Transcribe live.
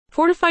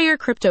Fortify your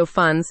crypto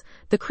funds.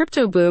 The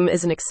crypto boom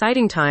is an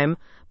exciting time,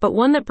 but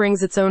one that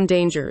brings its own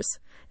dangers.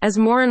 As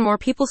more and more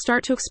people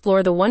start to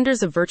explore the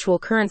wonders of virtual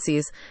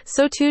currencies,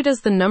 so too does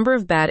the number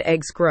of bad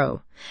eggs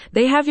grow.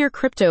 They have your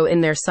crypto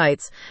in their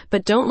sights,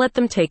 but don't let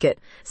them take it.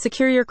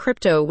 Secure your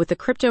crypto with the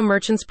crypto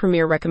merchant's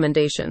premier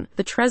recommendation,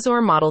 the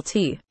Trezor Model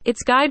T.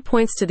 Its guide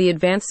points to the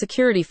advanced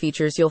security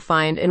features you'll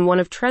find in one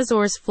of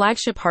Trezor's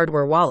flagship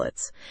hardware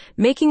wallets,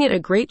 making it a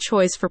great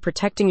choice for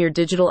protecting your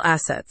digital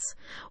assets.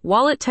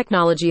 Wallet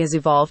technology has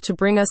evolved to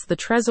bring us the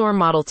Trezor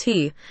Model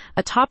T,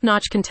 a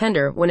top-notch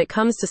contender when it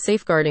comes to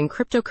safeguarding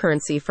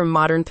cryptocurrency from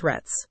modern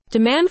threats.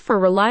 Demand for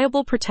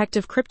reliable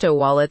protective crypto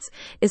wallets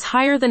is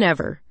higher than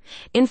ever.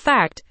 In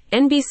fact,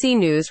 NBC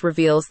News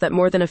reveals that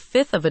more than a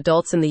fifth of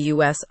adults in the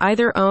U.S.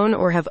 either own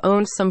or have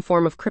owned some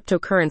form of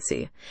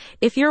cryptocurrency.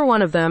 If you're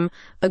one of them,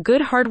 a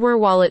good hardware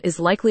wallet is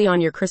likely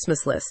on your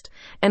Christmas list,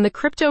 and the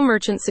crypto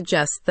merchant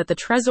suggests that the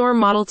Trezor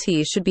Model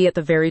T should be at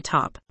the very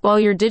top. While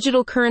your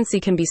digital currency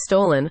can be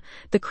stolen,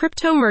 the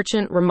crypto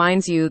merchant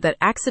reminds you that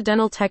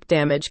accidental tech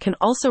damage can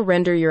also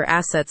render your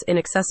assets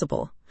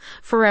inaccessible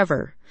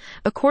forever.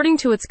 According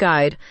to its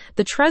guide,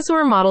 the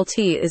Trezor Model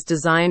T is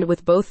designed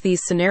with both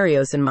these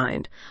scenarios in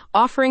mind,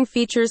 offering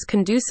features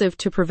conducive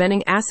to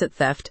preventing asset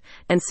theft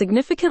and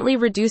significantly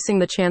reducing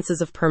the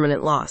chances of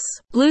permanent loss.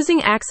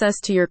 Losing access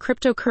to your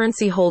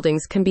cryptocurrency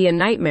holdings can be a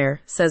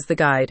nightmare, says the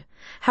guide.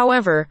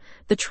 However,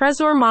 the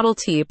Trezor Model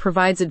T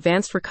provides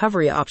advanced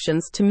recovery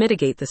options to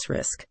mitigate this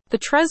risk. The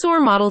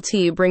Trezor Model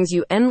T brings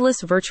you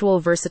endless virtual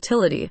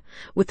versatility,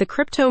 with the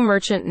crypto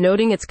merchant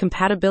noting its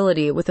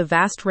compatibility with a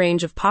vast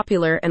range of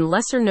popular and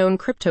lesser-known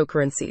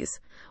cryptocurrencies.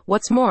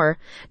 What's more,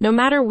 no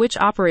matter which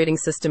operating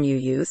system you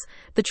use,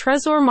 the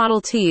Trezor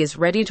Model T is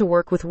ready to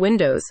work with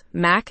Windows,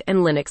 Mac, and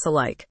Linux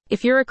alike.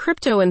 If you're a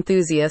crypto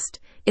enthusiast,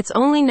 it's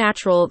only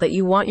natural that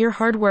you want your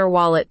hardware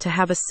wallet to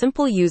have a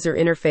simple user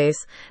interface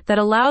that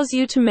allows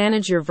you to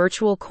manage your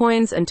virtual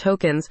coins and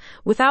tokens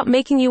without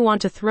making you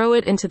want to throw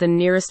it into the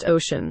nearest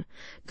ocean.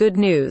 Good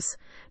news.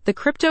 The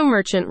crypto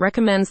merchant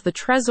recommends the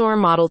Trezor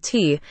Model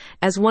T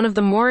as one of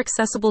the more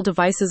accessible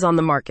devices on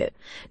the market,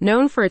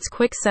 known for its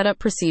quick setup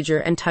procedure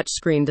and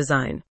touchscreen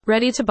design.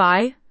 Ready to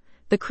buy?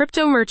 The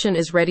crypto merchant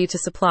is ready to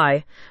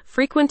supply.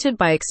 Frequented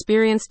by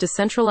experienced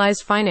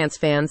decentralized finance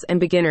fans and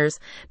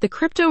beginners, the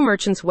crypto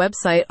merchant's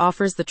website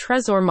offers the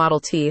Trezor Model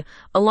T,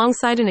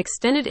 alongside an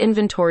extended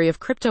inventory of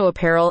crypto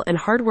apparel and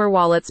hardware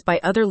wallets by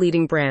other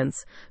leading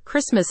brands.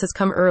 Christmas has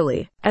come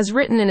early. As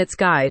written in its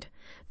guide,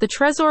 the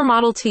Trezor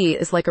Model T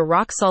is like a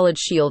rock-solid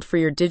shield for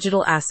your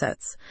digital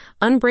assets,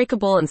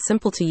 unbreakable and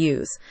simple to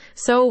use.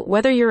 So,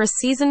 whether you're a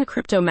seasoned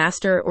crypto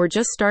master or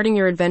just starting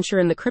your adventure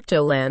in the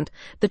crypto land,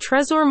 the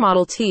Trezor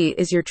Model T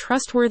is your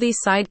trustworthy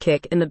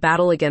sidekick in the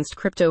battle against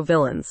crypto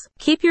villains.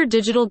 Keep your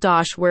digital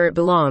dosh where it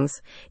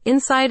belongs,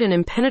 inside an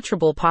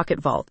impenetrable pocket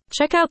vault.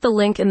 Check out the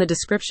link in the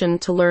description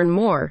to learn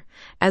more,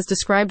 as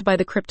described by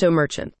the crypto merchant.